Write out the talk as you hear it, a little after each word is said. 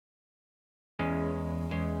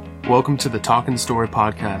Welcome to the Talkin' Story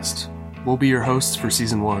podcast. We'll be your hosts for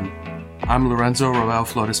Season 1. I'm Lorenzo Roel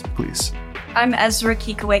Flores Pugliese. I'm Ezra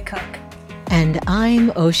Kikaway Cook. And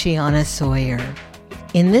I'm Oceana Sawyer.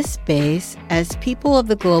 In this space, as people of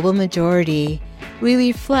the global majority, we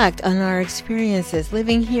reflect on our experiences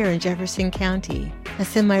living here in Jefferson County, a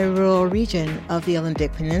semi-rural region of the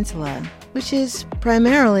Olympic Peninsula, which is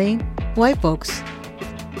primarily white folks.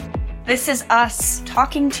 This is us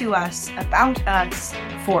talking to us, about us,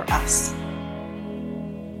 for us.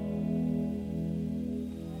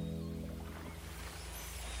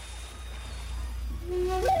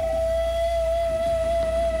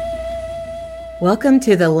 Welcome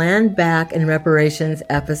to the Landback and Reparations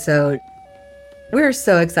episode. We're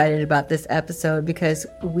so excited about this episode because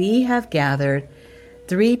we have gathered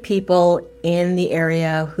 3 people in the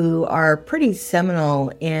area who are pretty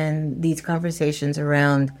seminal in these conversations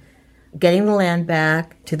around getting the land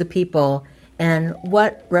back to the people and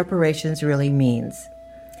what reparations really means.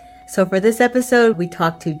 So for this episode, we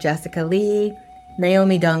talked to Jessica Lee,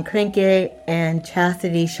 Naomi Don Klinke, and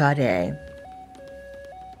Chastity Sade.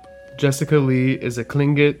 Jessica Lee is a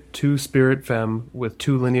Tlingit two-spirit femme with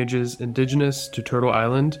 2 lineages indigenous to Turtle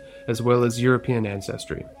Island as well as European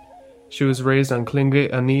ancestry. She was raised on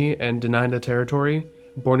Tlingit Ani and Dena'ina territory,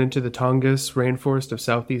 born into the Tongass rainforest of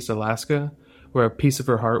southeast Alaska, where a piece of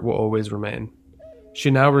her heart will always remain. She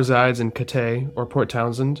now resides in Katay, or Port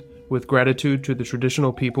Townsend, with gratitude to the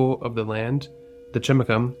traditional people of the land, the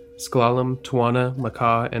Chimicum, Sklallam, Tuana,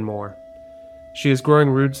 Makah, and more. She is growing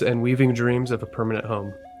roots and weaving dreams of a permanent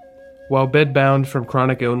home. While bedbound from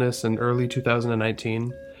chronic illness in early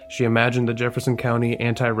 2019, she imagined the Jefferson County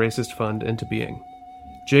Anti-Racist Fund into being.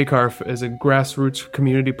 JCARF is a grassroots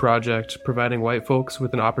community project providing white folks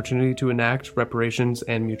with an opportunity to enact reparations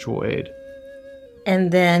and mutual aid.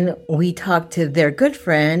 And then we talked to their good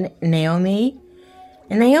friend, Naomi.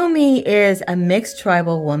 And Naomi is a mixed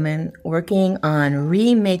tribal woman working on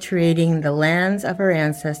rematriating the lands of her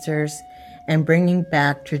ancestors and bringing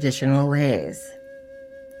back traditional ways.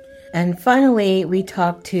 And finally, we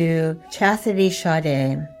talked to Chastity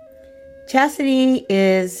Sade. Chastity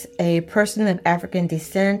is a person of African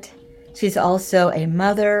descent. She's also a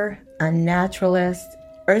mother, a naturalist,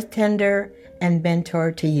 earth tender, and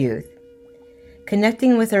mentor to youth.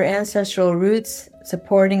 Connecting with her ancestral roots,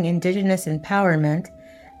 supporting Indigenous empowerment,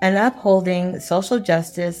 and upholding social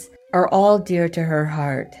justice are all dear to her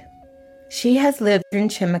heart. She has lived in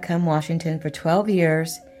Chimicum, Washington for 12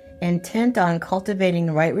 years, intent on cultivating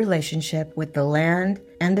the right relationship with the land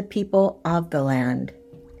and the people of the land.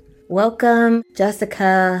 Welcome,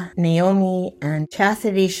 Jessica, Naomi, and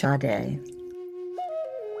Chastity Sade.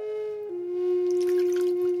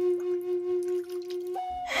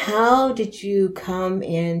 How did you come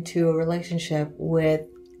into a relationship with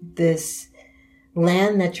this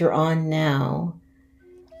land that you're on now?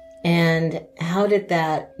 And how did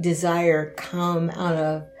that desire come out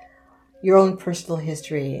of your own personal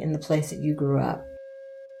history in the place that you grew up?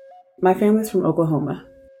 My family's from Oklahoma.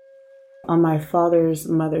 On my father's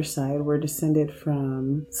mother's side, we're descended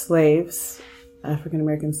from slaves,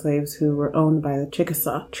 African-American slaves who were owned by the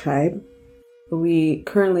Chickasaw tribe. We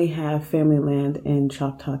currently have family land in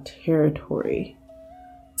Choctaw Territory.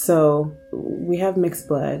 So we have mixed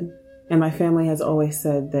blood, and my family has always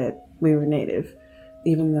said that we were Native.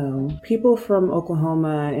 Even though people from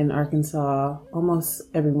Oklahoma and Arkansas, almost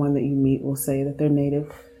everyone that you meet will say that they're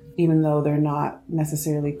Native, even though they're not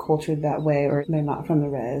necessarily cultured that way or they're not from the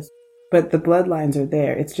res. But the bloodlines are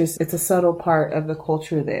there. It's a subtle part of the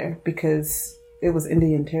culture there because it was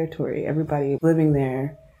Indian territory. Everybody living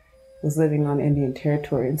there was living on Indian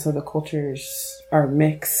territory. And so the cultures are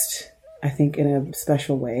mixed, I think, in a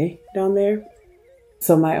special way down there.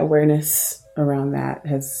 So my awareness around that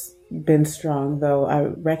has been strong, though I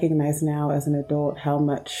recognize now as an adult how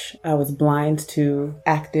much I was blind to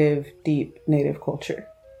active, deep Native culture.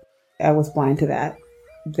 I was blind to that.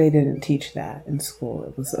 They didn't teach that in school.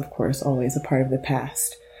 It was, of course, always a part of the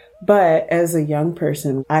past. But as a young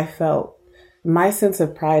person, I felt my sense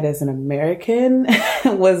of pride as an American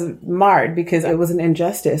was marred because it was an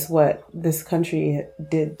injustice what this country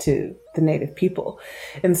did to the Native people.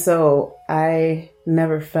 And so I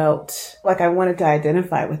never felt like I wanted to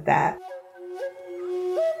identify with that.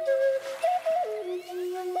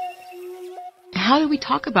 How do we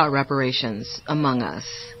talk about reparations among us?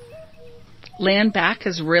 Land back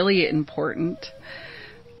is really important,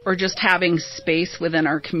 or just having space within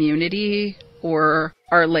our community or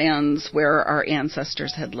our lands where our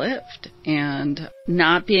ancestors had lived, and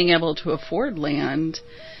not being able to afford land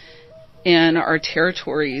in our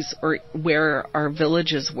territories or where our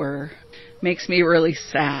villages were makes me really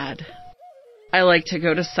sad. I like to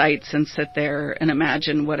go to sites and sit there and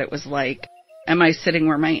imagine what it was like. Am I sitting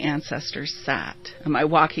where my ancestors sat? Am I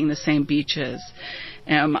walking the same beaches?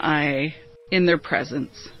 Am I in their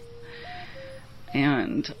presence?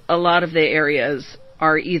 And a lot of the areas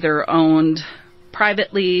are either owned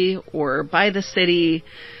privately or by the city.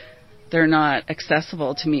 They're not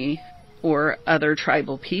accessible to me or other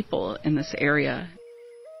tribal people in this area.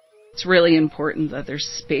 It's really important that there's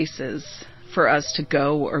spaces for us to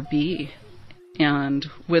go or be. And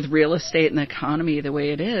with real estate and the economy the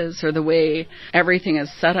way it is, or the way everything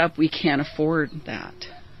is set up, we can't afford that.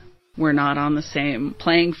 We're not on the same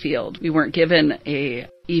playing field. We weren't given an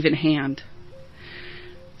even hand.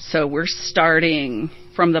 So we're starting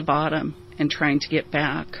from the bottom and trying to get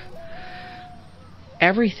back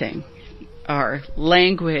everything. Our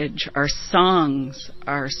language, our songs,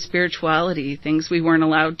 our spirituality, things we weren't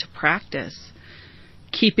allowed to practice,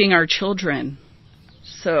 keeping our children.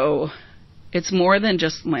 So it's more than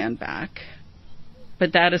just Landback,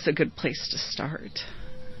 but that is a good place to start.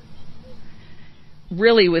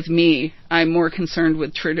 Really, with me, I'm more concerned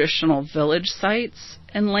with traditional village sites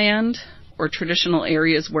and land, or traditional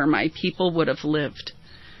areas where my people would have lived,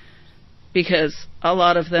 because a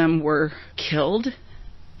lot of them were killed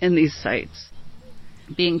in these sites.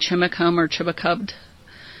 Being Chimicum or Chibicubbed,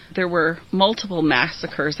 there were multiple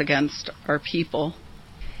massacres against our people.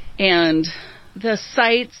 And the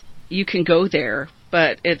sites, you can go there,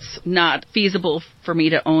 but it's not feasible for me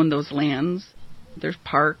to own those lands. There's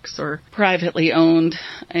parks or privately owned,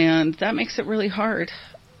 and that makes it really hard.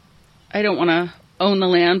 I don't want to own the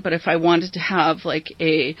land, but if I wanted to have like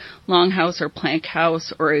a longhouse or plank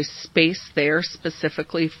house or a space there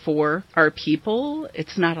specifically for our people,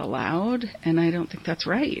 it's not allowed, and I don't think that's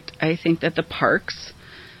right. I think that the parks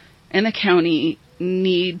and the county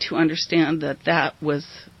need to understand that that was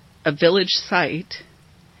a village site,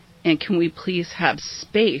 and can we please have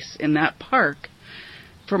space in that park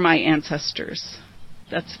for my ancestors?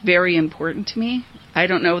 That's very important to me. I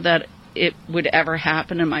don't know that it would ever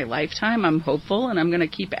happen in my lifetime. I'm hopeful, and I'm going to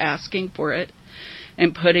keep asking for it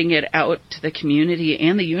and putting it out to the community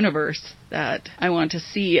and the universe that I want to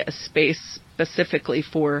see a space specifically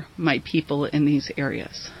for my people in these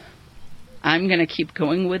areas. I'm going to keep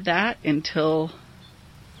going with that until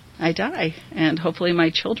I die, and hopefully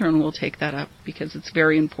my children will take that up, because it's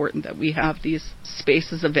very important that we have these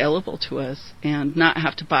spaces available to us and not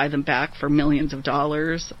have to buy them back for millions of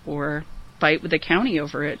dollars or fight with the county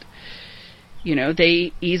over it. You know,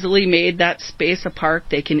 they easily made that space a park.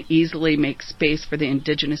 They can easily make space for the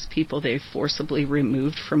indigenous people they forcibly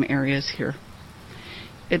removed from areas here.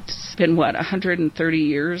 It's been, 130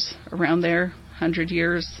 years around there, 100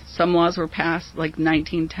 years. Some laws were passed, like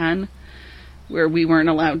 1910, where we weren't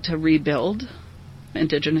allowed to rebuild.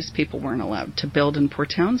 Indigenous people weren't allowed to build in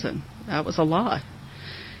Port Townsend. That was a law.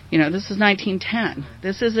 You know, this is 1910.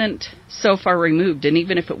 This isn't so far removed, and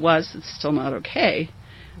even if it was, it's still not okay.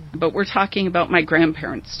 But we're talking about my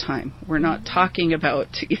grandparents' time. We're not talking about,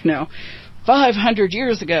 500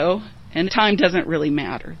 years ago, and time doesn't really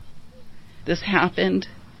matter. This happened.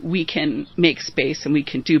 We can make space, and we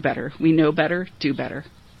can do better. We know better, do better.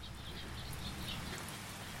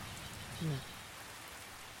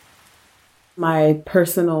 My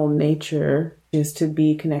personal nature is to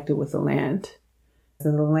be connected with the land.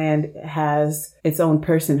 So the land has its own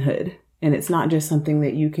personhood, and it's not just something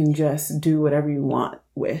that you can just do whatever you want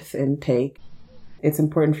with and take. It's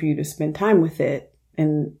important for you to spend time with it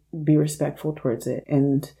and be respectful towards it.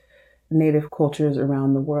 And Native cultures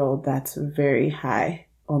around the world, that's very high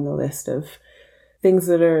on the list of things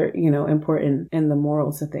that are, important in the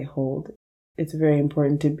morals that they hold. It's very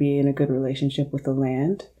important to be in a good relationship with the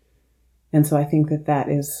land. And so I think that that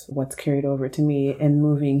is what's carried over to me. And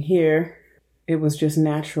moving here, it was just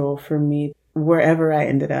natural for me, wherever I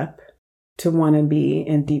ended up, to want to be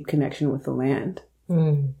in deep connection with the land.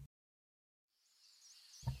 Mm.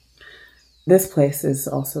 This place is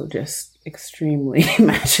also just extremely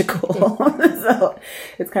magical. So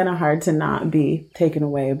it's kind of hard to not be taken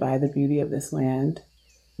away by the beauty of this land,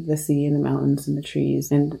 the sea and the mountains and the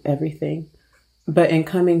trees and everything. But in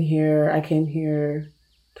coming here, I came here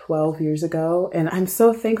 12 years ago, and I'm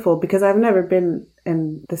so thankful because I've never been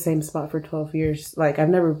in the same spot for 12 years. Like, I've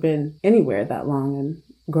never been anywhere that long and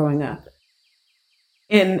growing up.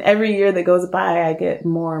 And every year that goes by, I get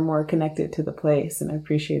more and more connected to the place, and I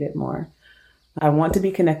appreciate it more. I want to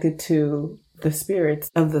be connected to the spirits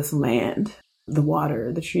of this land, the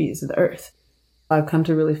water, the trees, the earth. I've come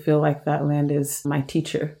to really feel like that land is my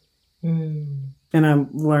teacher. Mm. And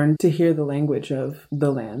I've learned to hear the language of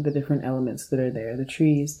the land, the different elements that are there, the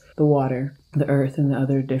trees, the water, the earth, and the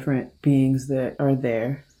other different beings that are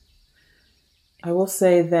there. I will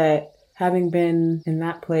say that having been in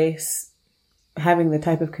that place, having the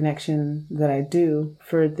type of connection that I do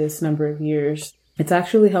for this number of years, it's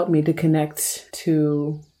actually helped me to connect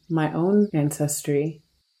to my own ancestry.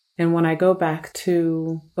 And when I go back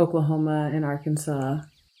to Oklahoma and Arkansas,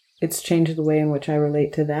 it's changed the way in which I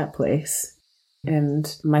relate to that place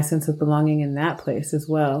and my sense of belonging in that place as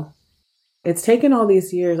well. It's taken all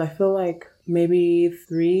these years. I feel like maybe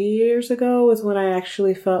 3 years ago was when I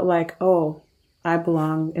actually felt like, oh, I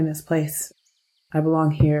belong in this place. I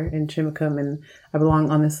belong here in Chimicum, and I belong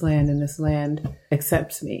on this land, and this land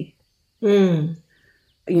accepts me. You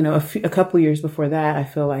know, a couple years before that, I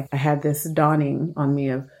feel like I had this dawning on me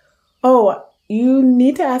of, oh, you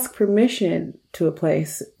need to ask permission to a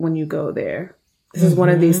place when you go there. This is one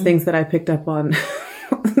of these things that I picked up on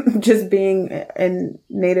just being in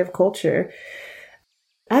Native culture.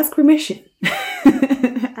 Ask permission.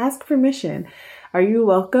 Ask permission. Are you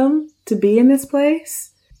welcome to be in this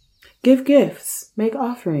place? Give gifts. Make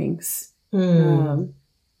offerings.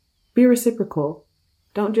 Be reciprocal.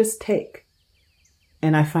 Don't just take.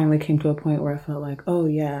 And I finally came to a point where I felt like, oh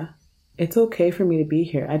yeah, it's okay for me to be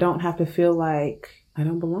here. I don't have to feel like I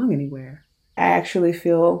don't belong anywhere. I actually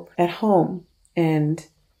feel at home and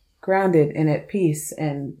grounded and at peace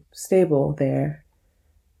and stable there.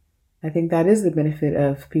 I think that is the benefit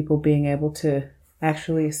of people being able to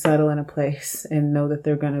actually settle in a place and know that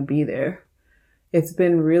they're going to be there. It's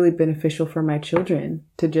been really beneficial for my children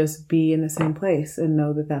to just be in the same place and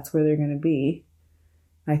know that that's where they're going to be.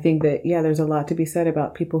 I think that, yeah, there's a lot to be said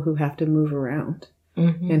about people who have to move around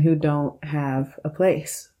and who don't have a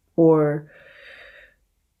place, or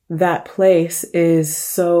that place is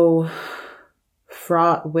so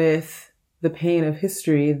fraught with the pain of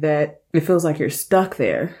history that it feels like you're stuck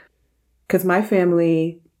there. Because my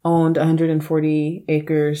family owned 140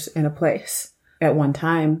 acres in a place at one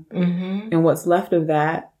time. And what's left of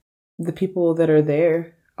that, the people that are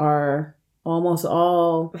there are almost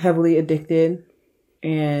all heavily addicted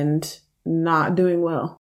and not doing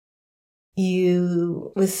well.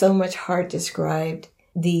 You, with so much heart, described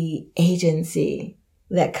the agency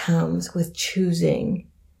that comes with choosing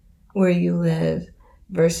where you live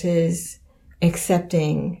versus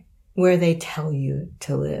accepting where they tell you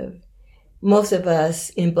to live. Most of us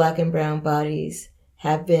in Black and brown bodies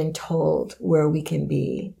have been told where we can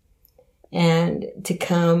be. And to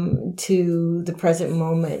come to the present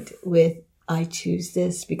moment with, I choose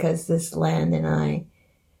this because this land and I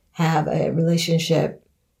have a relationship.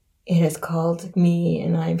 It has called me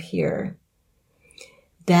and I'm here.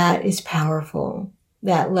 That is powerful.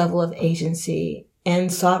 That level of agency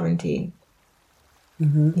and sovereignty.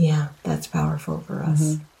 Yeah, that's powerful for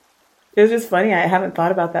us. It was just funny. I haven't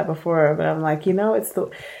thought about that before, but I'm like, you know,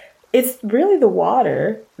 it's really the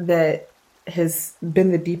water that has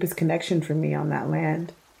been the deepest connection for me on that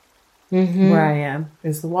land. Where I am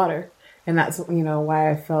is the water. And that's, you know,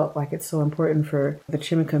 why I felt like it's so important for the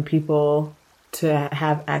Chimicum people to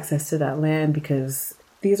have access to that land, because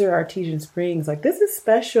these are artesian springs. Like, this is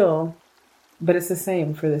special, but it's the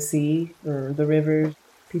same for the sea or the rivers.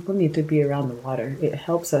 People need to be around the water. It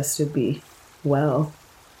helps us to be well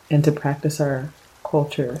and to practice our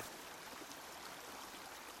culture.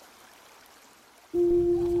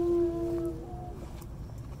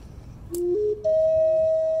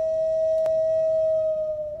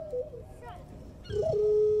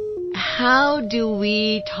 How do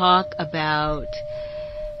we talk about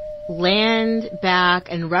land back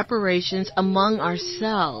and reparations among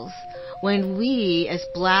ourselves when we, as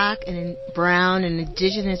Black and brown and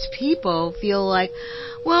indigenous people, feel like,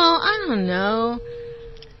 well, I don't know,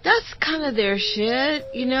 that's kind of their shit,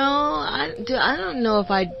 you know? I don't know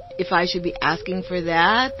if I should be asking for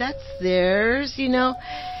that. That's theirs, you know?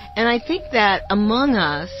 And I think that among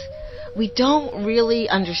us, we don't really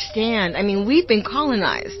understand. I mean, we've been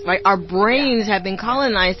colonized, right? Our brains have been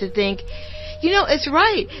colonized to think, you know, it's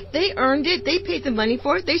right. They earned it. They paid the money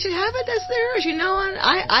for it. They should have it. That's theirs, you know. And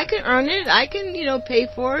I can earn it. I can, you know, pay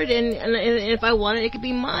for it. And if I want it, it could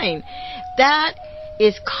be mine. That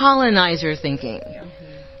is colonizer thinking.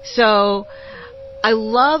 So I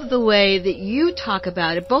love the way that you talk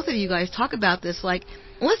about it. Both of you guys talk about this, like,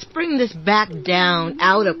 let's bring this back down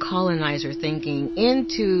out of colonizer thinking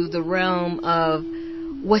into the realm of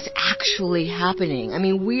what's actually happening. I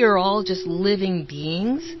mean, we are all just living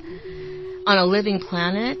beings on a living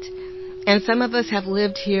planet, and some of us have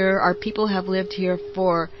lived here, our people have lived here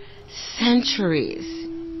for centuries.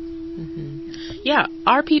 Yeah,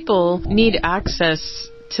 our people need access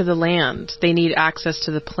to the land. They need access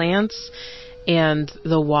to the plants and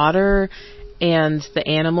the water and the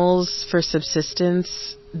animals for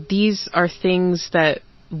subsistence. These are things that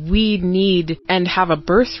we need and have a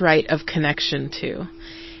birthright of connection to.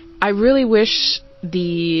 I really wish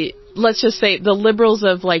let's just say the liberals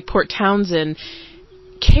of like Port Townsend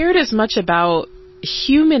cared as much about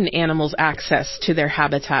human animals' access to their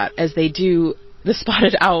habitat as they do the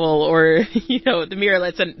spotted owl or, the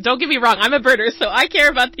mirrorlets. And don't get me wrong, I'm a birder, so I care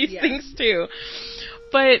about these things too.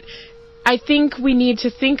 But I think we need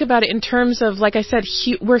to think about it in terms of, like I said,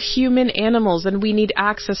 we're human animals and we need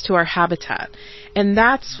access to our habitat. And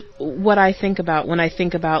that's what I think about when I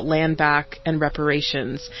think about Landback and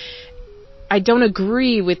reparations. I don't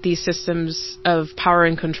agree with these systems of power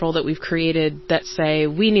and control that we've created that say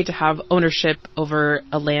we need to have ownership over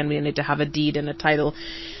a land, we need to have a deed and a title.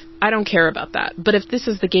 I don't care about that. But if this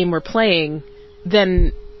is the game we're playing,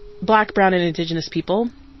 then Black, Brown, and Indigenous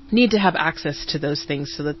people need to have access to those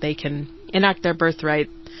things so that they can enact their birthright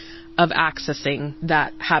of accessing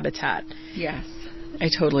that habitat. Yes, I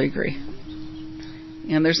totally agree.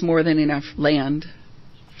 And there's more than enough land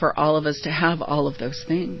for all of us to have all of those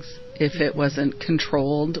things if it wasn't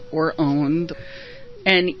controlled or owned.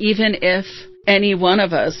 And even if any one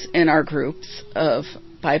of us in our groups of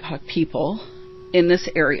BIPOC people in this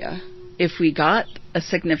area, if we got a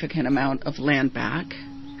significant amount of land back,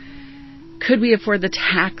 could we afford the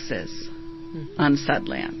taxes on said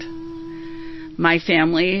land? My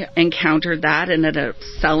family encountered that and ended up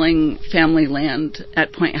selling family land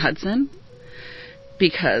at Point Hudson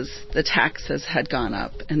because the taxes had gone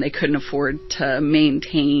up and they couldn't afford to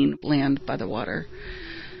maintain land by the water.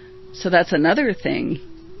 So that's another thing.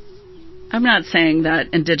 I'm not saying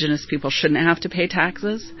that Indigenous people shouldn't have to pay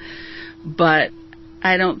taxes, but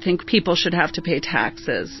I don't think people should have to pay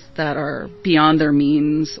taxes that are beyond their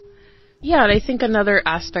means. Yeah, and I think another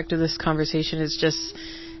aspect of this conversation is just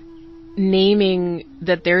naming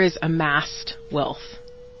that there is amassed wealth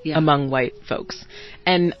among white folks.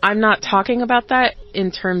 And I'm not talking about that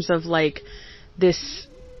in terms of like this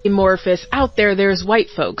amorphous, out there's white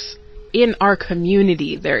folks. In our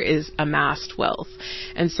community, there is amassed wealth.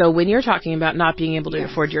 And so when you're talking about not being able to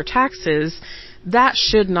afford your taxes, that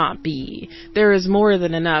should not be. There is more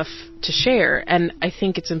than enough to share. And I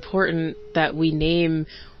think it's important that we name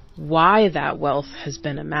why that wealth has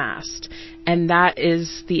been amassed. And that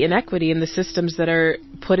is the inequity in the systems that are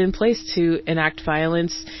put in place to enact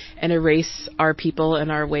violence and erase our people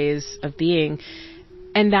and our ways of being.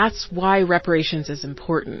 And that's why reparations is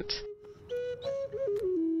important.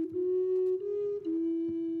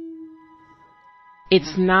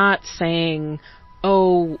 It's not saying,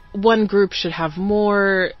 oh, one group should have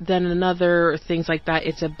more than another, or things like that.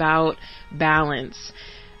 It's about balance.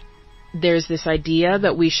 There's this idea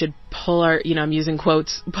that we should pull I'm using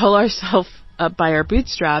quotes, pull ourselves up by our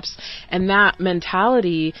bootstraps. And that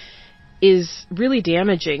mentality is really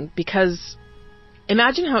damaging because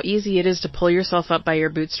imagine how easy it is to pull yourself up by your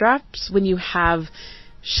bootstraps when you have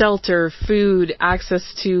shelter, food,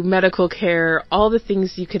 access to medical care, all the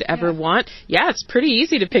things you could ever want. Yeah, it's pretty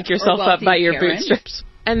easy to pick yourself up by your bootstraps.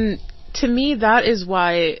 And to me, that is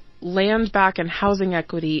why land back and housing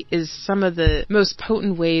equity is some of the most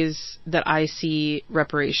potent ways that I see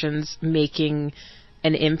reparations making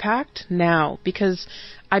an impact now, because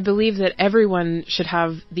I believe that everyone should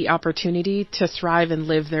have the opportunity to thrive and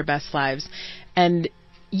live their best lives. And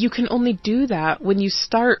you can only do that when you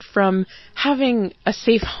start from having a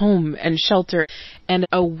safe home and shelter and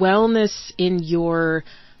a wellness in your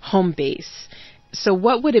home base. So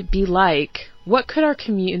what would it be like? What could our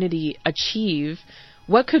community achieve?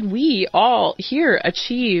 What could we all here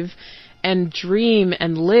achieve and dream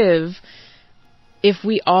and live if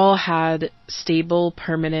we all had stable,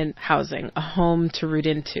 permanent housing, a home to root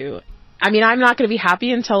into? I mean, I'm not going to be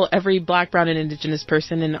happy until every Black, Brown, and Indigenous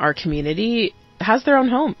person in our community has their own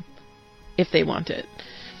home if they want it.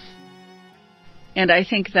 And I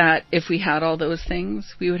think that if we had all those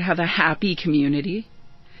things, we would have a happy community.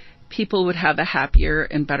 People would have a happier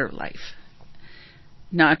and better life.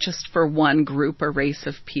 Not just for one group or race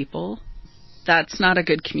of people. That's not a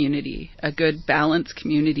good community. A good balanced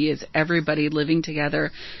community is everybody living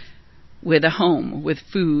together with a home, with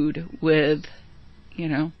food, with,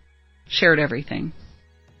 shared everything.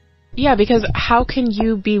 Yeah, because how can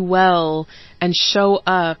you be well and show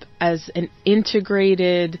up as an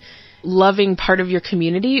integrated, loving part of your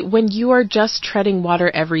community when you are just treading water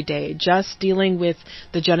every day, just dealing with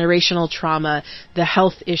the generational trauma, the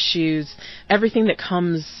health issues, everything that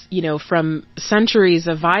comes, from centuries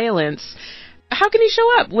of violence? How can you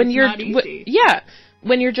show up when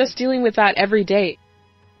when you're just dealing with that every day?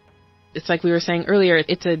 It's like we were saying earlier,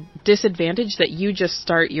 it's a disadvantage that you just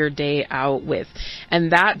start your day out with.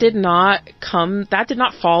 And that did not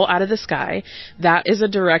fall out of the sky. That is a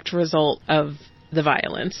direct result of the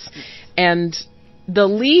violence. And the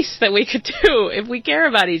least that we could do, if we care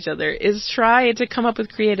about each other, is try to come up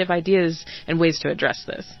with creative ideas and ways to address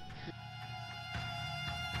this.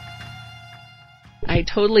 I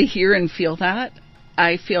totally hear and feel that.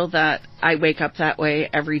 I feel that I wake up that way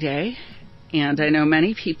every day, and I know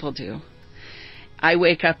many people do. I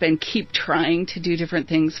wake up and keep trying to do different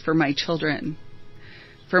things for my children,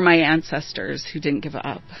 for my ancestors who didn't give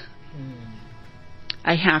up.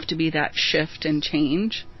 I have to be that shift and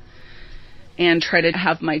change and try to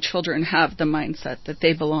have my children have the mindset that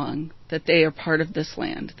they belong, that they are part of this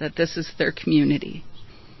land, that this is their community.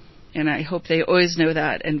 And I hope they always know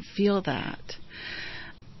that and feel that.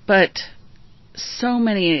 But so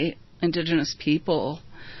many Indigenous people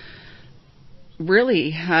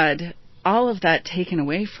really had all of that taken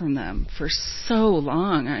away from them for so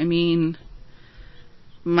long. I mean,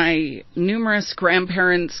 my numerous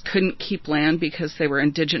grandparents couldn't keep land because they were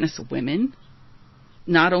Indigenous women.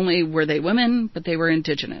 Not only were they women, but they were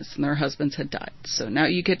Indigenous, and their husbands had died. So now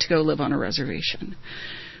you get to go live on a reservation.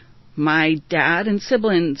 My dad and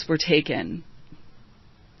siblings were taken.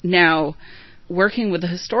 Now, working with the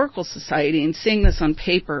Historical Society and seeing this on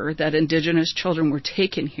paper, that Indigenous children were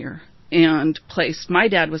taken here and placed. My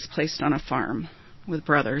dad was placed on a farm with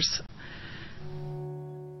brothers.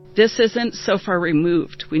 This isn't so far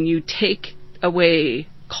removed. When you take away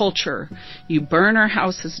culture, you burn our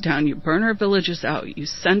houses down, you burn our villages out, you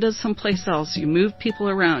send us someplace else, you move people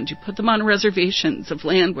around, you put them on reservations of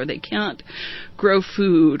land where they can't grow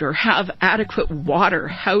food or have adequate water,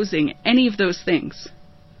 housing, any of those things,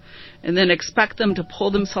 and then expect them to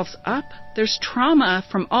pull themselves up. There's trauma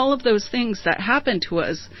from all of those things that happen to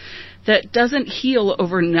us that doesn't heal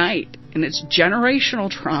overnight, and it's generational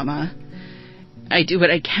trauma. I do what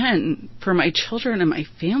I can for my children and my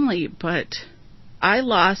family, but I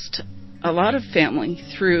lost a lot of family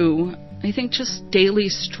through, I think, just daily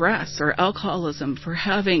stress or alcoholism for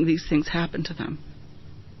having these things happen to them.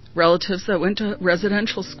 Relatives that went to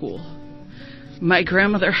residential school. My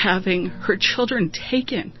grandmother having her children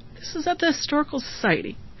taken. This is at the Historical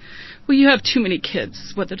Society. Well, you have too many kids,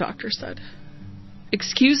 is what the doctor said.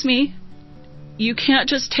 Excuse me, you can't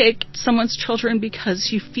just take someone's children because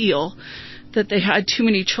you feel that they had too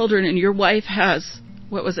many children, and your wife has,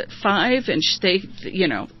 5? And they,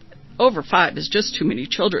 over 5 is just too many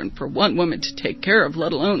children for one woman to take care of,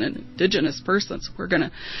 let alone an Indigenous person. So we're going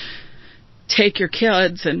to take your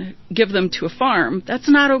kids and give them to a farm. That's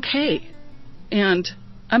not okay. And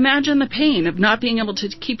imagine the pain of not being able to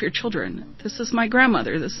keep your children. This is my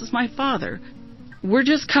grandmother. This is my father. We're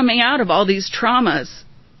just coming out of all these traumas.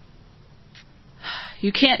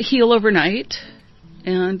 You can't heal overnight,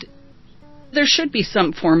 and there should be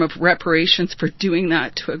some form of reparations for doing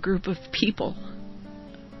that to a group of people.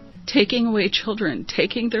 Taking away children,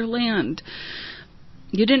 taking their land.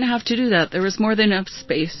 You didn't have to do that. There was more than enough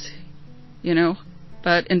space,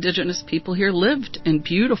 But Indigenous people here lived in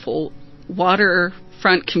beautiful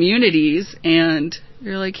waterfront communities, and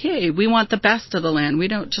you're like, hey, we want the best of the land. We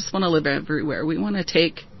don't just want to live everywhere. We want to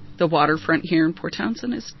take the waterfront here in Port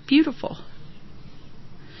Townsend. It's beautiful.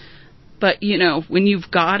 But, when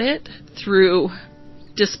you've got it through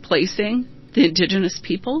displacing the Indigenous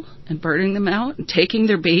people and burning them out and taking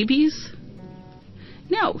their babies,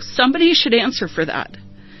 no, somebody should answer for that.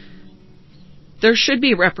 There should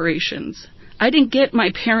be reparations. I didn't get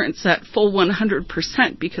my parents at full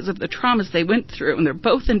 100% because of the traumas they went through, and they're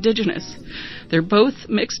both Indigenous. They're both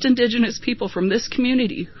mixed Indigenous people from this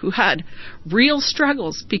community who had real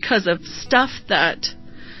struggles because of stuff that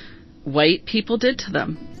white people did to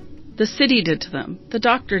them. The city did to them. The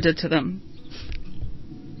doctor did to them.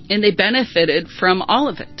 And they benefited from all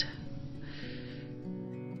of it.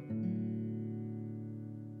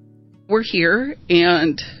 We're here,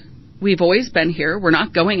 and we've always been here. We're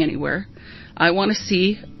not going anywhere. I want to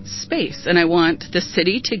see space, and I want the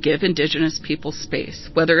city to give Indigenous people space,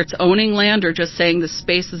 whether it's owning land or just saying the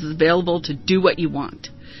space is available to do what you want.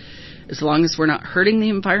 As long as we're not hurting the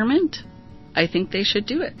environment, I think they should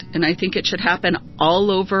do it. And I think it should happen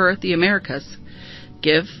all over the Americas.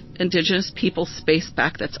 Give Indigenous people space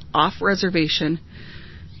back that's off reservation,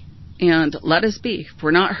 and let us be. If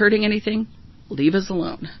we're not hurting anything, leave us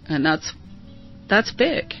alone. And that's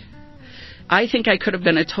big. I think I could have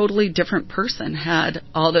been a totally different person had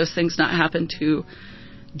all those things not happened to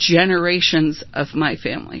generations of my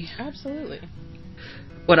family. Absolutely.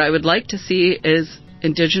 What I would like to see is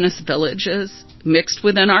Indigenous villages mixed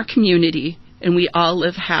within our community and we all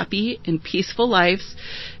live happy and peaceful lives,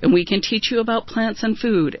 and we can teach you about plants and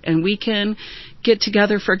food, and we can get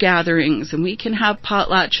together for gatherings, and we can have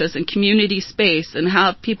potlatches and community space and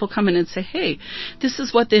have people come in and say, hey, this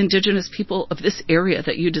is what the indigenous people of this area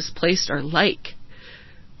that you displaced are like.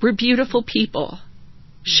 We're beautiful people.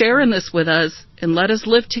 Share in this with us and let us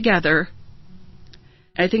live together.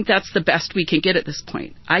 I think that's the best we can get at this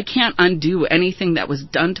point. I can't undo anything that was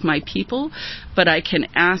done to my people, but I can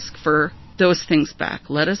ask for those things back.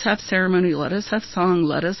 Let us have ceremony, let us have song,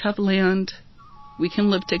 let us have land. We can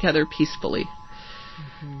live together peacefully.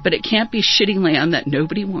 But it can't be shitty land that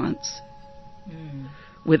nobody wants,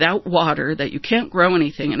 without water, that you can't grow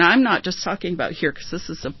anything. And I'm not just talking about here, because this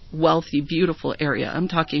is a wealthy, beautiful area. I'm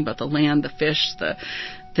talking about the land, the fish,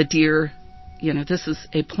 the deer. You know, this is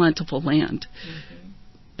a plentiful land.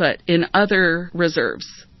 But in other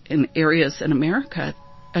reserves, in areas in America,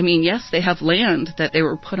 I mean, yes, they have land that they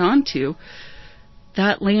were put onto.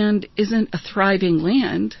 That land isn't a thriving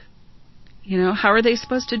land. You know, how are they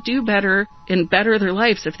supposed to do better and better their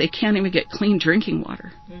lives if they can't even get clean drinking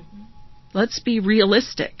water? Let's be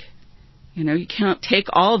realistic. You know, you can't take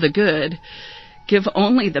all the good, give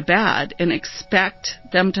only the bad, and expect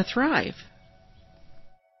them to thrive.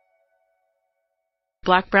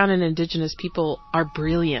 Black, brown, and indigenous people are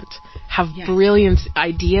brilliant, have brilliant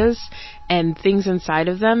ideas and things inside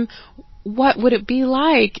of them. What would it be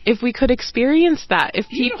like if we could experience that? If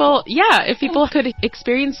people, if people could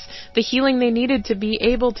experience the healing they needed to be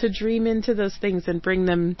able to dream into those things and bring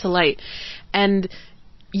them to light. And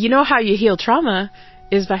you know how you heal trauma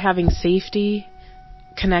is by having safety,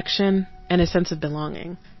 connection, and a sense of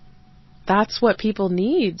belonging. That's what people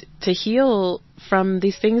need to heal from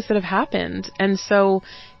these things that have happened. And so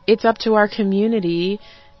it's up to our community,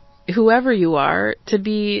 whoever you are, to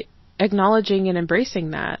be acknowledging and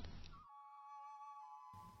embracing that.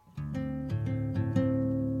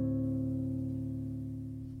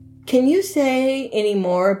 Can you say any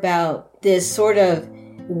more about this sort of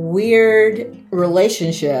weird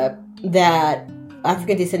relationship that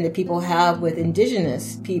African descended people have with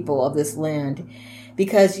indigenous people of this land?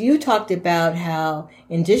 Because you talked about how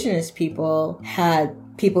indigenous people had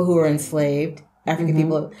people who were enslaved, African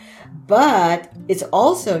people, but it's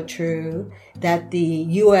also true that the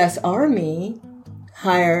U.S. Army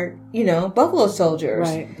hired, buffalo soldiers.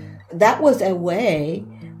 Right. That was a way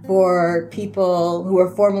for people who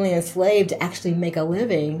were formerly enslaved to actually make a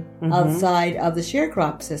living outside of the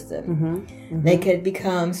sharecrop system. They could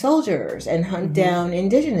become soldiers and hunt down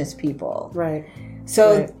indigenous people. Right.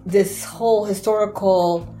 So this whole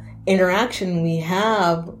historical interaction we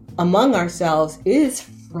have among ourselves is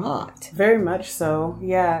fraught. Very much so,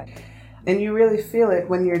 yeah. And you really feel it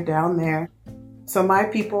when you're down there. So my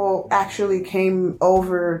people actually came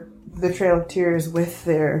over the Trail of Tears with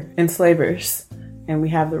their enslavers, and we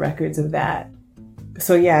have the records of that.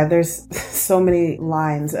 So yeah, there's so many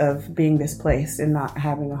lines of being displaced and not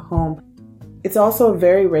having a home. It's also a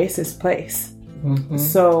very racist place.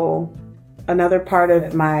 So another part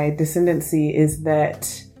of my descendancy is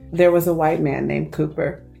that there was a white man named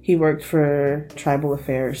Cooper. He worked for tribal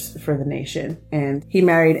affairs for the nation, and he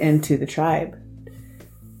married into the tribe.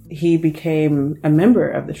 He became a member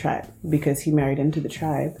of the tribe because he married into the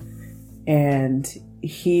tribe, and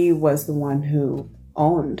he was the one who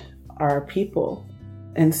owned our people.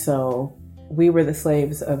 And so we were the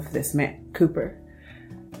slaves of this man, Cooper.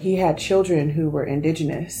 He had children who were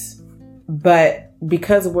indigenous, but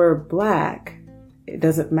because we're Black, it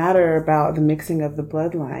doesn't matter about the mixing of the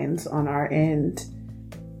bloodlines on our end.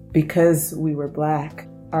 Because we were Black,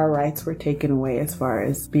 our rights were taken away as far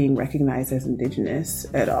as being recognized as indigenous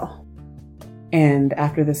at all. And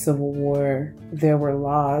after the Civil War, there were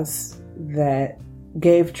laws that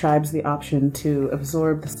gave tribes the option to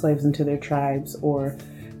absorb the slaves into their tribes or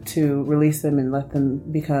to release them and let them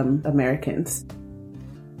become Americans.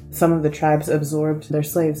 Some of the tribes absorbed their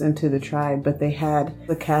slaves into the tribe, but they had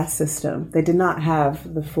the caste system. They did not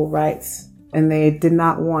have the full rights, and they did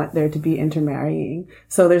not want there to be intermarrying.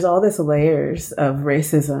 So there's all this layers of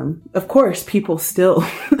racism. Of course, people still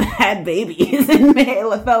had babies and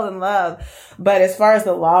fell in love. But as far as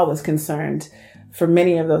the law was concerned, for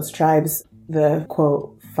many of those tribes, the,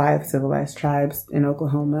 quote, 5 civilized tribes in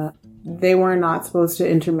Oklahoma, they were not supposed to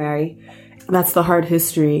intermarry. That's the hard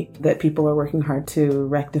history that people are working hard to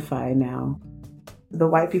rectify now. The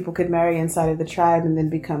white people could marry inside of the tribe and then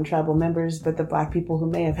become tribal members, but the Black people who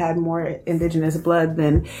may have had more indigenous blood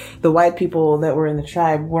than the white people that were in the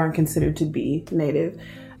tribe weren't considered to be Native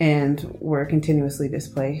and were continuously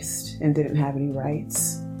displaced and didn't have any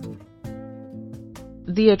rights.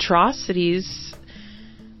 The atrocities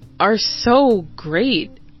are so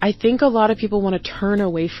great. I think a lot of people want to turn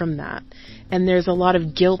away from that. And there's a lot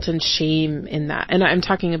of guilt and shame in that. And I'm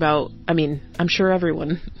talking about, I mean, I'm sure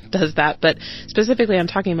everyone does that, but specifically I'm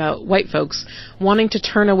talking about white folks wanting to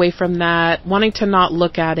turn away from that, wanting to not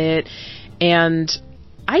look at it. And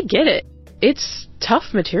I get it. It's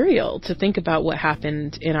tough material to think about what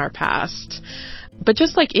happened in our past. But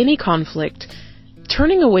just like any conflict,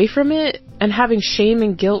 turning away from it and having shame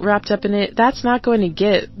and guilt wrapped up in it, that's not going to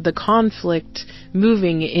get the conflict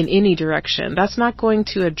moving in any direction. That's not going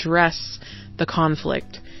to address the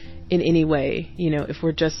conflict in any way, if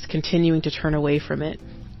we're just continuing to turn away from it.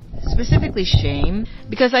 Specifically shame,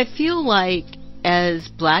 because I feel like as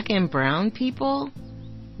Black and brown people,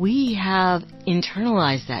 we have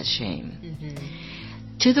internalized that shame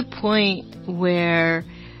to the point where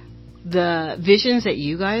the visions that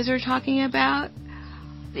you guys are talking about,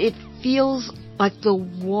 it feels like the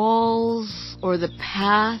walls or the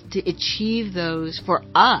path to achieve those for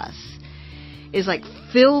us is like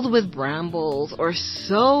filled with brambles or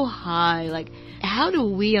so high. Like, how do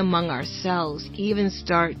we among ourselves even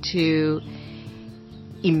start to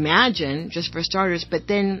imagine, just for starters, but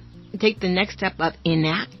then take the next step of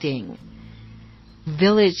enacting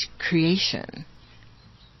village creation?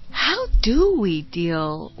 How do we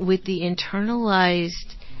deal with the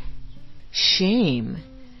internalized shame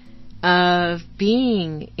of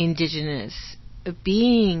being indigenous, of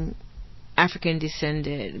being African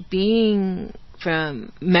descended, being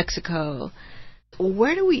from Mexico?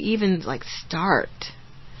 Where do we even start?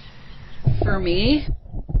 For me,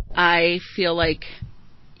 I feel like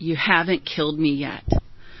you haven't killed me yet.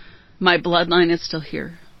 My bloodline is still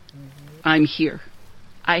here. I'm here.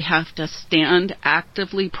 I have to stand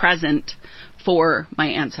actively present for my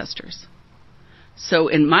ancestors. So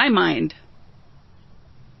in my mind,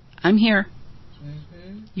 I'm here.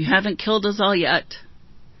 You haven't killed us all yet.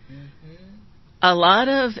 A lot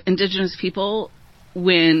of indigenous people,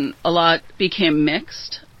 when a lot became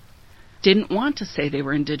mixed, didn't want to say they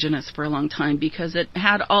were indigenous for a long time because it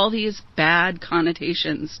had all these bad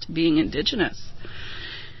connotations to being indigenous.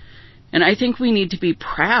 And I think we need to be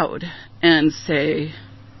proud and say,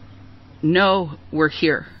 no, we're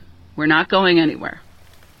here. We're not going anywhere.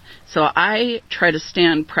 So I try to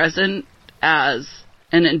stand present as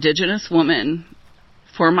an indigenous woman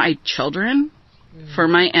for my children, for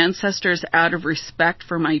my ancestors, out of respect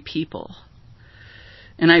for my people.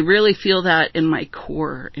 And I really feel that in my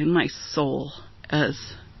core, in my soul, as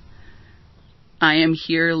I am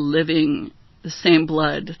here living the same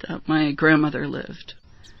blood that my grandmother lived,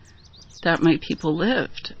 that my people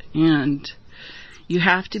lived. And you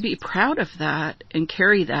have to be proud of that and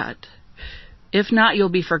carry that. If not, you'll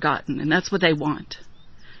be forgotten. And that's what they want.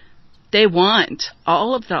 They want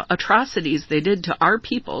all of the atrocities they did to our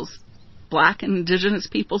peoples, Black and indigenous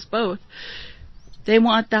peoples both. They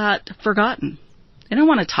want that forgotten. They don't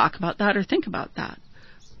want to talk about that or think about that.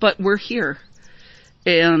 But we're here.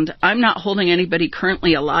 And I'm not holding anybody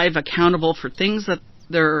currently alive accountable for things that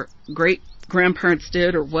their great grandparents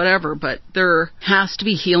did or whatever, but there has to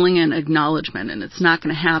be healing and acknowledgement, and it's not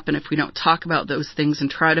going to happen if we don't talk about those things and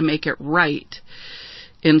try to make it right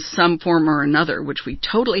in some form or another, which we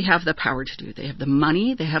totally have the power to do. They have the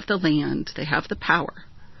money, they have the land, they have the power.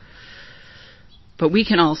 But we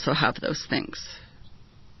can also have those things.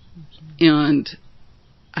 And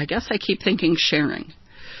I guess I keep thinking sharing.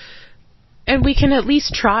 And we can at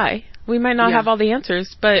least try. We might not have all the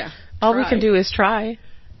answers, but all we can do is try.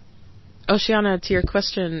 Oceana, to your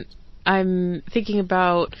question, I'm thinking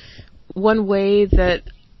about one way that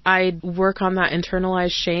I work on that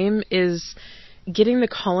internalized shame is getting the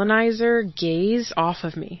colonizer gaze off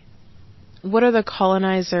of me. What are the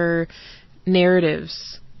colonizer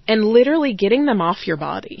narratives? And literally getting them off your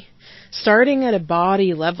body. Starting at a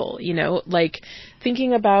body level, like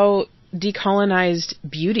thinking about decolonized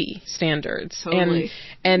beauty standards. Totally.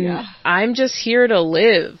 And I'm just here to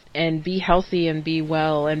live and be healthy and be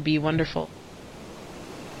well and be wonderful.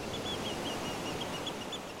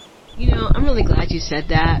 I'm really glad you said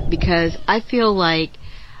that, because I feel like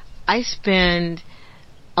I spend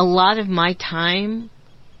a lot of my time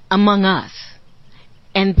among us,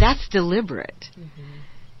 and that's deliberate.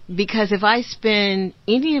 Because if I spend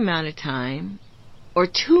any amount of time or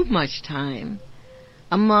too much time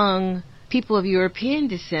among people of European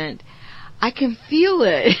descent, I can feel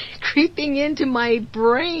it creeping into my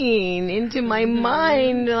brain, into my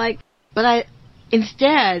mind.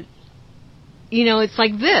 Instead, it's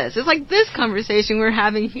like this. It's like this conversation we're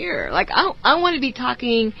having here. I want to be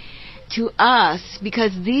talking to us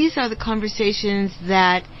because these are the conversations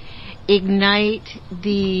that ignite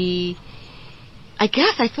the I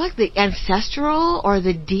guess I feel like the ancestral or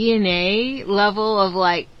the DNA level of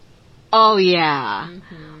like, oh yeah,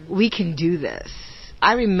 we can do this.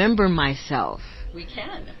 I remember myself. We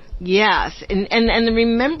can. Yes, and the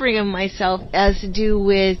remembering of myself has to do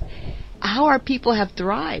with how our people have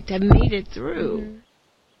thrived, have made it through.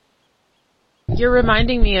 You're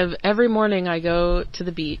reminding me of every morning I go to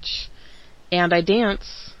the beach and I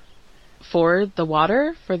dance for the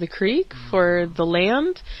water, for the creek, for the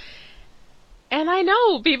land. And I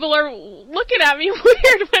know people are looking at me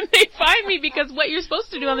weird when they find me because what you're supposed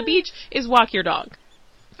to do on the beach is walk your dog.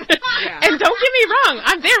 Yeah. And don't get me wrong,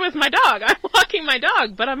 I'm there with my dog. I'm walking my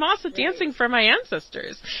dog, but I'm also dancing for my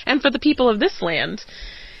ancestors and for the people of this land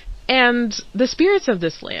and the spirits of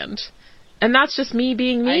this land. And that's just me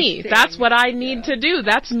being me. That's what I need to do.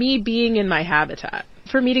 That's me being in my habitat.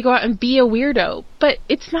 For me to go out and be a weirdo. But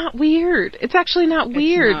it's not weird. It's actually not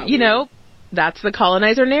weird, you know? That's the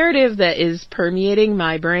colonizer narrative that is permeating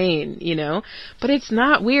my brain, you know? But it's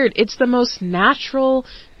not weird. It's the most natural,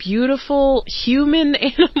 beautiful, human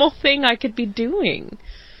animal thing I could be doing.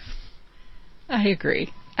 I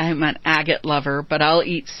agree. I'm an agate lover, but I'll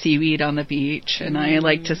eat seaweed on the beach, and I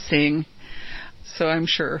like to sing. So I'm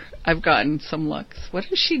sure I've gotten some looks.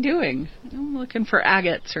 What is she doing? I'm looking for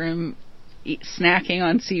agates, or I'm snacking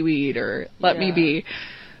on seaweed, or let me be.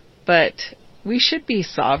 But we should be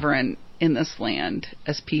sovereign in this land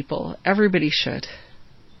as people. Everybody should.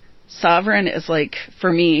 Sovereign is like,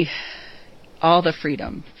 for me, all the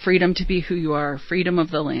freedom. Freedom to be who you are. Freedom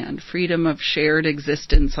of the land. Freedom of shared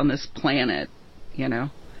existence on this planet. You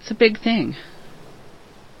know? It's a big thing.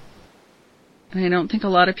 And I don't think a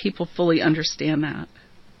lot of people fully understand that.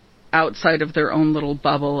 Outside of their own little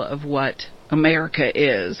bubble of what America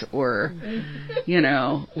is, or, you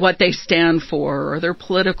know, what they stand for, or their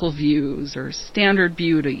political views, or standard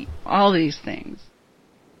beauty, all these things.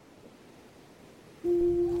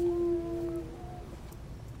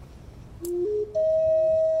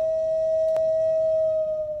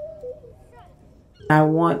 I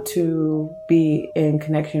want to be in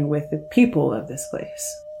connection with the people of this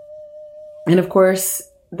place. And of course,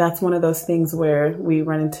 that's one of those things where we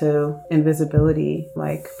run into invisibility,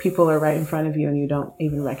 like people are right in front of you and you don't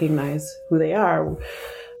even recognize who they are.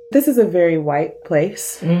 This is a very white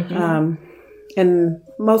place. And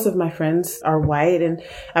most of my friends are white, and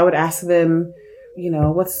I would ask them, you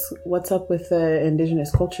know, what's up with the indigenous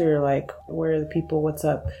culture? Like, where are the people? What's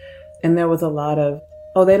up? And there was a lot of,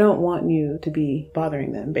 oh, they don't want you to be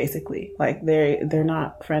bothering them, basically. Like, they're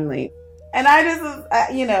not friendly. And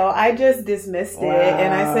I just dismissed it.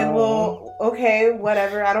 And I said, well, okay,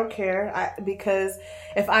 whatever. I don't care. Because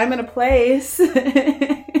if I'm in a place,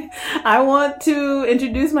 I want to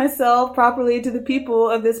introduce myself properly to the people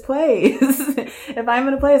of this place. If I'm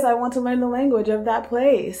in a place, I want to learn the language of that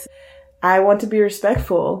place. I want to be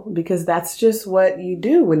respectful, because that's just what you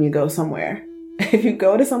do when you go somewhere. If you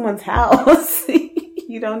go to someone's house,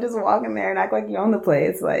 you don't just walk in there and act like you own the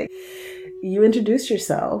place. Like, you introduce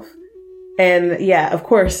yourself. And yeah, of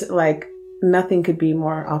course, like, nothing could be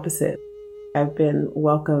more opposite. I've been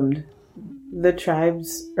welcomed. The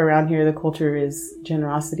tribes around here, the culture is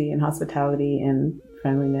generosity and hospitality and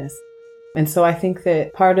friendliness. And so I think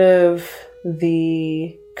that part of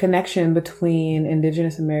the connection between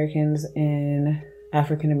Indigenous Americans and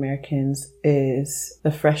African Americans is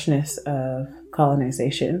the freshness of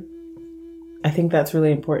colonization. I think that's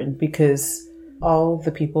really important, because all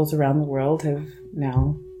the peoples around the world have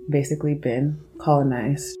now basically been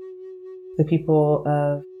colonized. The people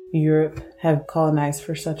of Europe have colonized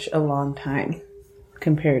for such a long time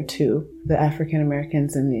compared to the African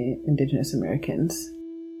Americans and the Indigenous Americans.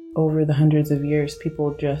 Over the hundreds of years,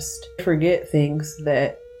 people just forget things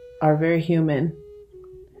that are very human.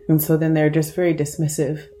 And so then they're just very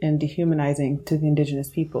dismissive and dehumanizing to the Indigenous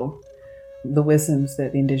people, the wisdoms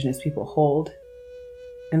that the Indigenous people hold.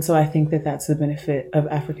 And so I think that that's the benefit of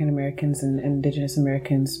African Americans and Indigenous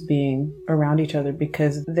Americans being around each other,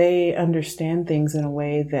 because they understand things in a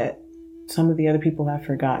way that some of the other people have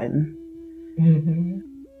forgotten.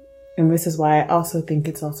 And this is why I also think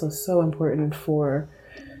it's also so important for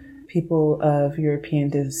people of European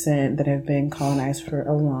descent that have been colonized for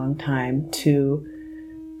a long time to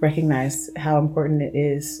recognize how important it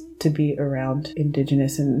is to be around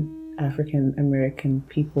Indigenous and African American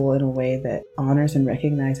people in a way that honors and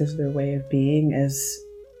recognizes their way of being as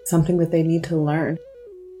something that they need to learn.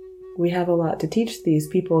 We have a lot to teach these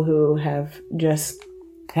people who have just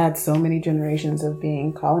had so many generations of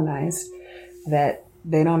being colonized that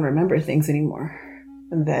they don't remember things anymore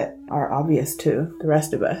that are obvious to the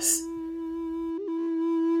rest of us.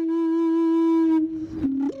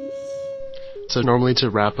 So normally to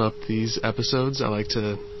wrap up these episodes, I like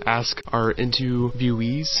to ask our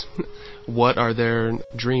interviewees what are their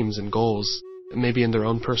dreams and goals, maybe in their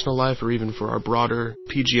own personal life or even for our broader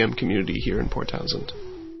PGM community here in Port Townsend.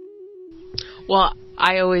 Well,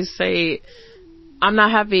 I always say I'm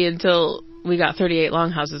not happy until we got 38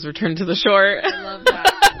 longhouses returned to the shore. I love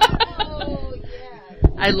that. Oh, yeah.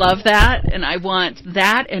 I love that, and I want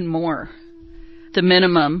that and more. The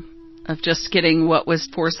minimum of just getting what was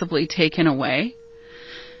forcibly taken away.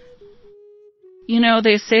 You know,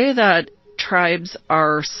 they say that tribes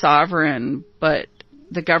are sovereign, but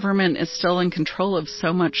the government is still in control of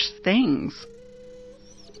so much things.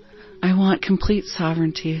 I want complete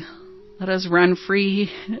sovereignty. Let us run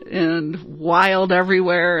free and wild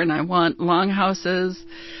everywhere, and I want longhouses,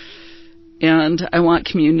 and I want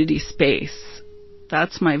community space.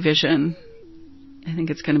 That's my vision. I think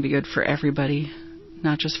it's going to be good for everybody,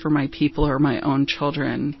 not just for my people or my own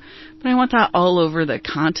children, but I want that all over the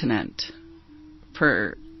continent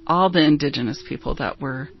for all the indigenous people that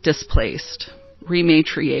were displaced,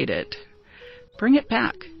 rematriated. Bring it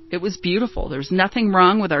back. It was beautiful. There's nothing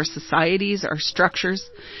wrong with our societies, our structures.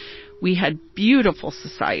 We had beautiful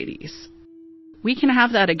societies. We can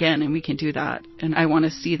have that again, and we can do that. And I want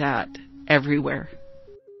to see that everywhere.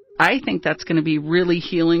 I think that's going to be really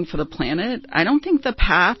healing for the planet. I don't think the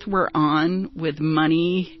path we're on with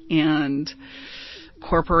money and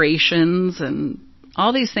corporations and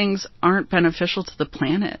all these things aren't beneficial to the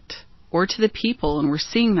planet or to the people, and we're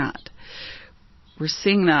seeing that. We're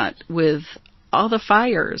seeing that with all the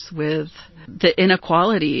fires, with the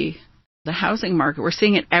inequality, the housing market. We're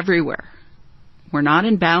seeing it everywhere. We're not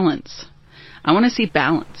in balance. I want to see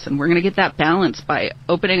balance, and we're going to get that balance by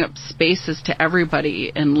opening up spaces to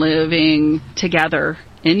everybody and living together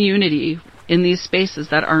in unity in these spaces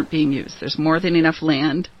that aren't being used. There's more than enough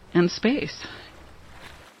land and space.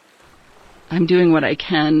 I'm doing what I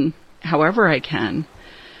can, however I can,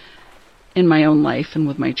 in my own life and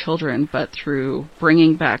with my children, but through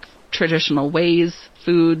bringing back traditional ways,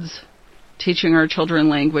 foods, teaching our children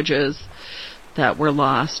languages that were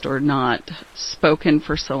lost or not spoken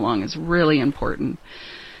for so long is really important.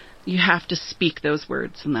 You have to speak those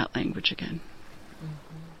words in that language again.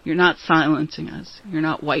 Mm-hmm. You're not silencing us. You're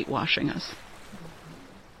not whitewashing us.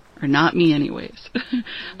 Or not me anyways.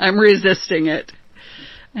 I'm resisting it.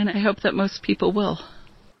 And I hope that most people will.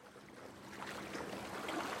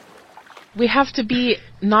 We have to be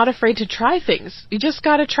not afraid to try things. You just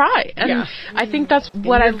got to try. And I think that's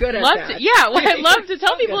what I love to, what I love to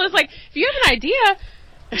tell people is like, if you have an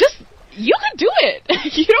idea, you can do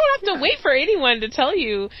it. You don't have to wait for anyone to tell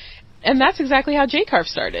you. And that's exactly how J-Carve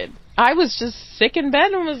started. I was just sick in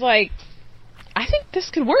bed and was like, I think this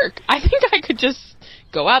could work. I think I could just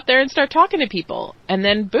go out there and start talking to people. And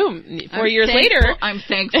then boom, 4 years later. I'm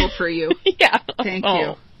thankful for you. Thank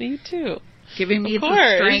you. You too. Giving me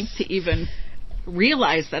the strength to even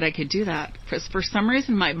realize that I could do that. Because for some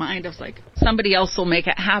reason in my mind, I was like, somebody else will make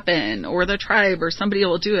it happen, or the tribe, or somebody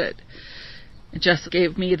will do it. It just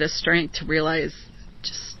gave me the strength to realize,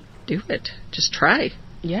 just do it. Just try.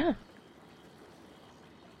 Yeah.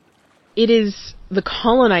 It is the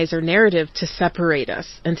colonizer narrative to separate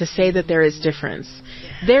us and to say that there is difference.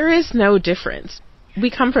 Yeah. There is no difference.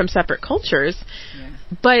 We come from separate cultures,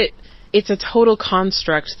 but it's a total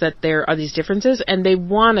construct that there are these differences, and they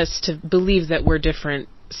want us to believe that we're different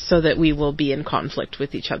so that we will be in conflict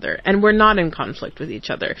with each other. And we're not in conflict with each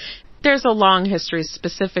other. There's a long history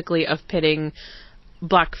specifically of pitting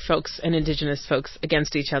Black folks and Indigenous folks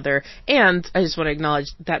against each other, and I just want to acknowledge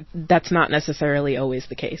that that's not necessarily always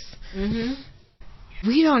the case. Mm-hmm.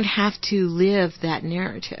 We don't have to live that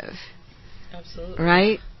narrative. Absolutely.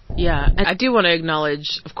 Right? Yeah. And I do want to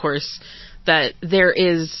acknowledge, of course, that there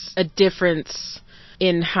is a difference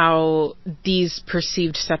in how these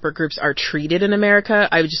perceived separate groups are treated in America.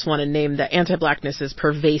 I just want to name that anti-Blackness is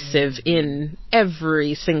pervasive in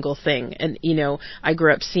every single thing. And, you know, I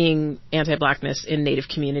grew up seeing anti-Blackness in Native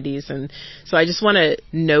communities. And so I just want to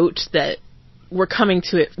note that we're coming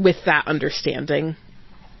to it with that understanding.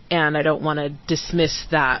 And I don't want to dismiss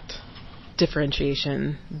that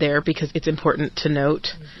differentiation there because it's important to note.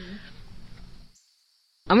 Mm-hmm.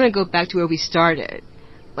 I'm going to go back to where we started.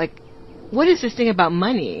 Like, what is this thing about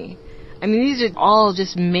money? I mean, these are all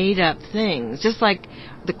just made-up things. Just like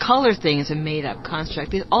the color thing is a made-up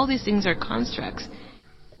construct. All these things are constructs.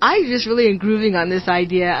 I just really am grooving on this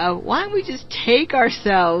idea of why don't we just take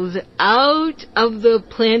ourselves out of the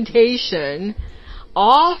plantation,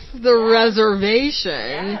 off the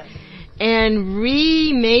reservation, and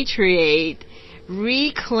rematriate,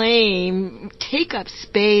 reclaim, take up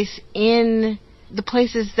space in the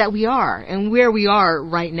places that we are and where we are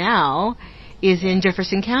right now is in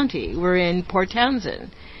Jefferson County. We're in Port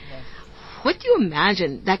Townsend. Yes. What do you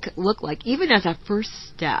imagine that could look like, even as a first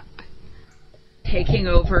step? Taking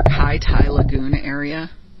over Kai Tai Lagoon area.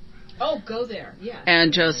 Oh, go there, yeah.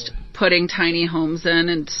 And just putting tiny homes in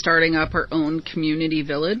and starting up our own community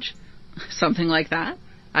village, something like that.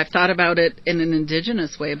 I've thought about it in an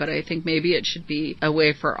indigenous way, but I think maybe it should be a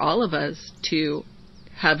way for all of us to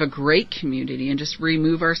have a great community and just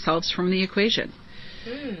remove ourselves from the equation.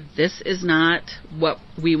 This is not what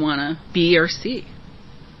we want to be or see.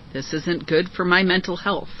 This isn't good for my mental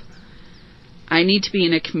health. I need to be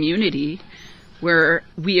in a community where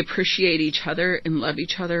we appreciate each other and love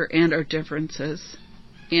each other and our differences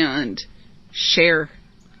and share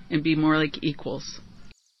and be more like equals.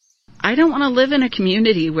 I don't want to live in a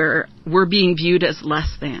community where we're being viewed as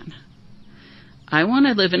less than. I want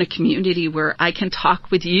to live in a community where I can talk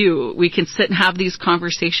with you. We can sit and have these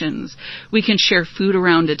conversations. We can share food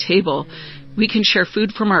around a table. We can share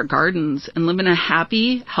food from our gardens and live in a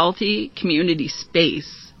happy, healthy community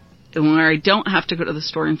space and where I don't have to go to the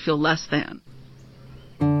store and feel less than.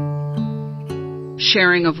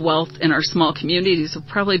 Sharing of wealth in our small communities will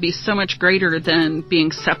probably be so much greater than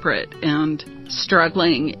being separate and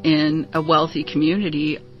struggling in a wealthy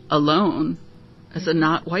community alone as a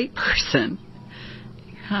not white person.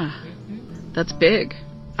 That's big.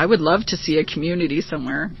 I would love to see a community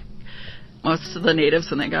somewhere. Most of the natives,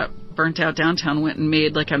 when they got burnt out downtown, went and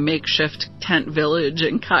made like a makeshift tent village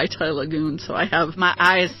in Kai Tai Lagoon. So I have my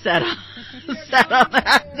eyes set on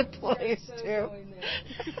that place too.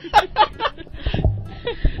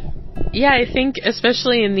 Yeah, I think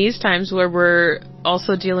especially in these times where we're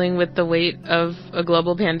also dealing with the weight of a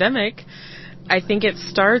global pandemic, I think it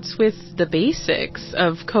starts with the basics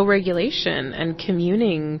of co-regulation and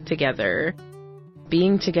communing together,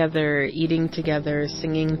 being together, eating together,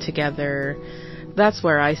 singing together. That's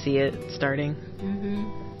where I see it starting.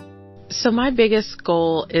 Mm-hmm. So my biggest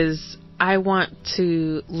goal is I want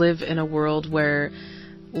to live in a world where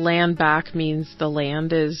land back means the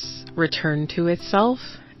land is returned to itself,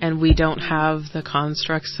 and we don't have the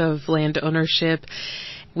constructs of land ownership.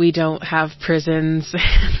 We don't have prisons.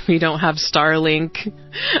 We don't have Starlink.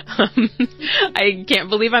 I can't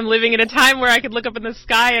believe I'm living in a time where I could look up in the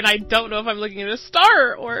sky and I don't know if I'm looking at a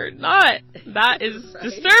star or not. That is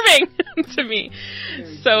disturbing to me.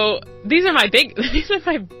 So these are my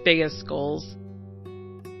biggest goals.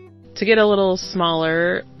 To get a little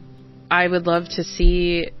smaller, I would love to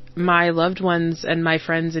see my loved ones and my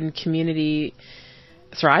friends and community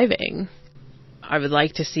thriving. I would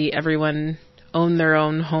like to see everyone own their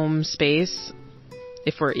own home space.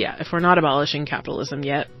 If we're not abolishing capitalism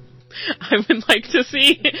yet, I would like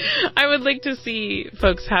to see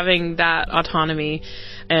folks having that autonomy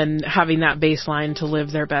and having that baseline to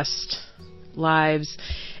live their best lives.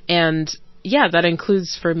 And yeah, that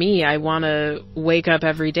includes for me, I want to wake up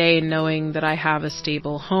every day knowing that I have a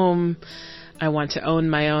stable home. I want to own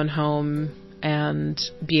my own home and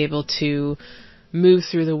be able to move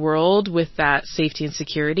through the world with that safety and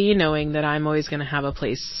security, knowing that I'm always going to have a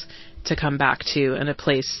place to come back to and a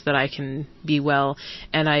place that I can be well.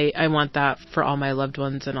 And I want that for all my loved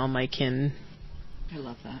ones and all my kin. I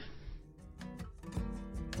love that.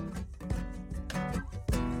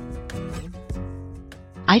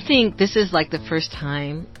 I think this is like the first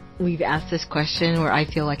time we've asked this question where I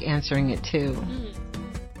feel like answering it too.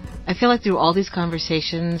 I feel like through all these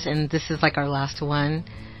conversations, and this is like our last one,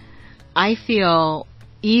 I feel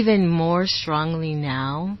even more strongly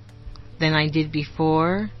now than I did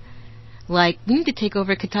before, like, we need to take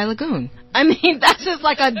over Kai Tai Lagoon. I mean, that's just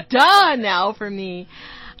like a duh now for me.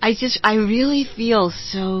 I really feel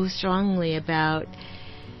so strongly about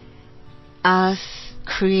us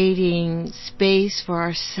creating space for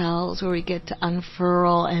ourselves where we get to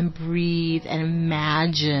unfurl and breathe and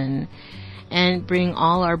imagine and bring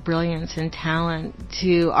all our brilliance and talent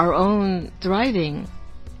to our own thriving.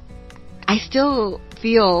 I still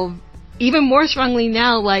feel even more strongly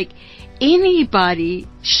now like anybody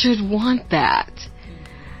should want that,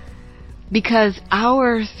 because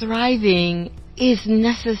our thriving is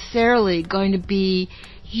necessarily going to be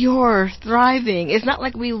your thriving. It's not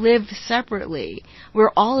like we live separately.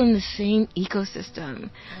 We're all in the same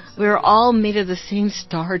ecosystem. We're all made of the same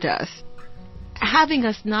stardust. Having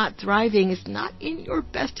us not thriving is not in your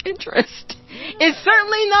best interest. It's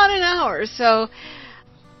certainly not in ours. So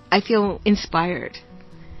I feel inspired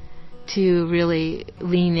to really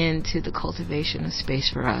lean into the cultivation of space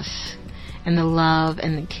for us and the love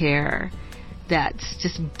and the care that's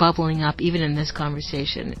just bubbling up even in this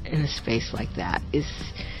conversation in a space like that is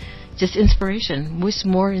just inspiration. Wish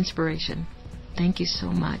more inspiration. Thank you so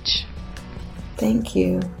much. Thank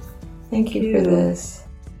you. Thank you for this.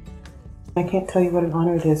 I can't tell you what an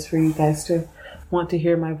honor it is for you guys to want to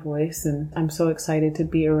hear my voice, and I'm so excited to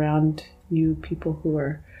be around you people who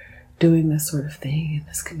are doing this sort of thing in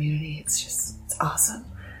this community. It's awesome.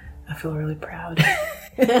 I feel really proud.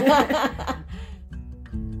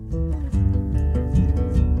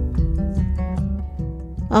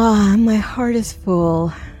 My heart is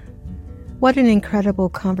full. What an incredible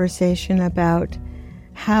conversation about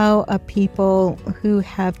how a people who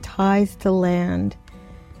have ties to land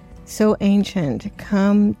so ancient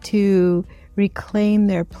come to reclaim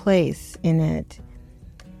their place in it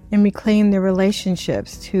and reclaim their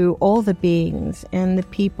relationships to all the beings and the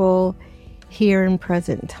people here in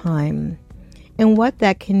present time, and what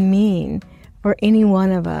that can mean for any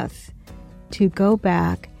one of us to go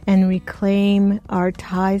back and reclaim our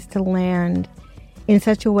ties to land in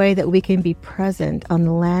such a way that we can be present on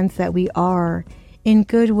the lands that we are in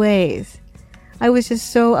good ways. I was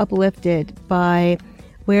just so uplifted by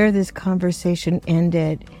where this conversation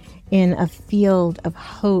ended, in a field of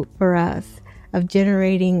hope for us, of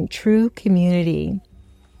generating true community.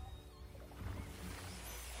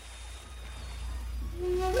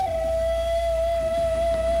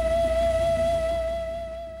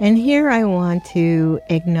 And here I want to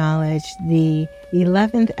acknowledge the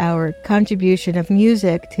 11th hour contribution of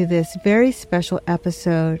music to this very special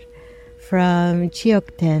episode from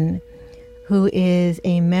Chiokten, who is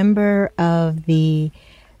a member of the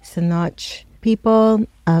Saanich people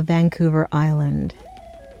of Vancouver Island.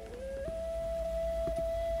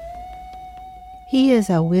 He is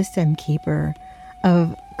a wisdom keeper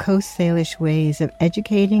of Coast Salish ways of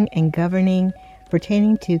educating and governing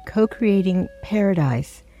pertaining to co-creating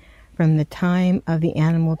paradise from the time of the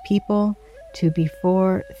animal people to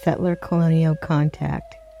before settler colonial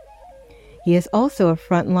contact. He is also a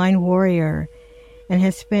frontline warrior and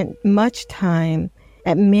has spent much time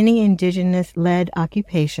at many indigenous-led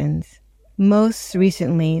occupations, most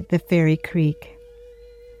recently the Fairy Creek.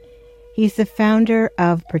 He's the founder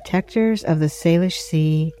of Protectors of the Salish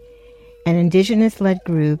Sea, an indigenous-led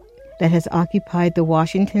group that has occupied the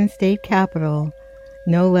Washington state capitol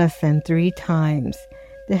no less than 3 times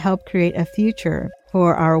to help create a future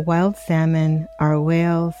for our wild salmon, our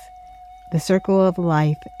whales, the circle of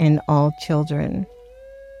life, and all children.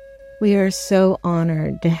 We are so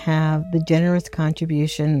honored to have the generous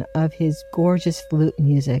contribution of his gorgeous flute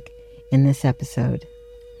music in this episode.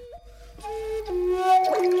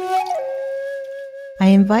 I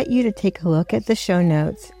invite you to take a look at the show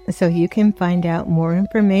notes so you can find out more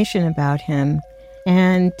information about him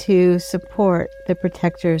and to support the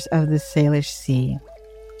Protectors of the Salish Sea.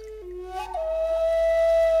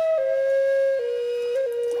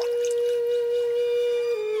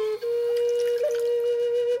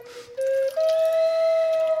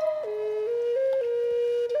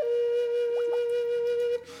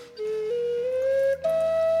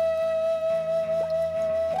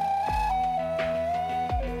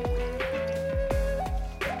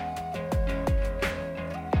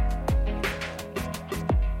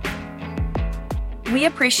 We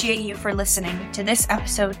appreciate you for listening to this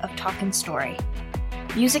episode of Talkin' Story.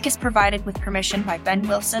 Music is provided with permission by Ben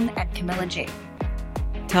Wilson and Camilla J.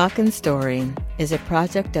 Talkin' Story is a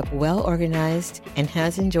project of Well Organized and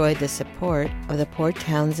has enjoyed the support of the Port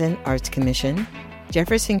Townsend Arts Commission,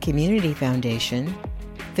 Jefferson Community Foundation,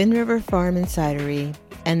 Fin River Farm and Cidery,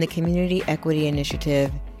 and the Community Equity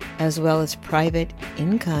Initiative, as well as private,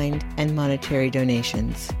 in-kind, and monetary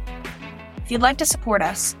donations. If you'd like to support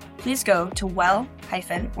us, please go to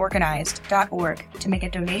well-organized.org to make a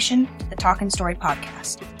donation to the Talkin' Story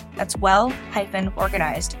podcast. That's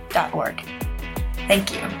well-organized.org.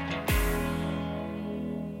 Thank you.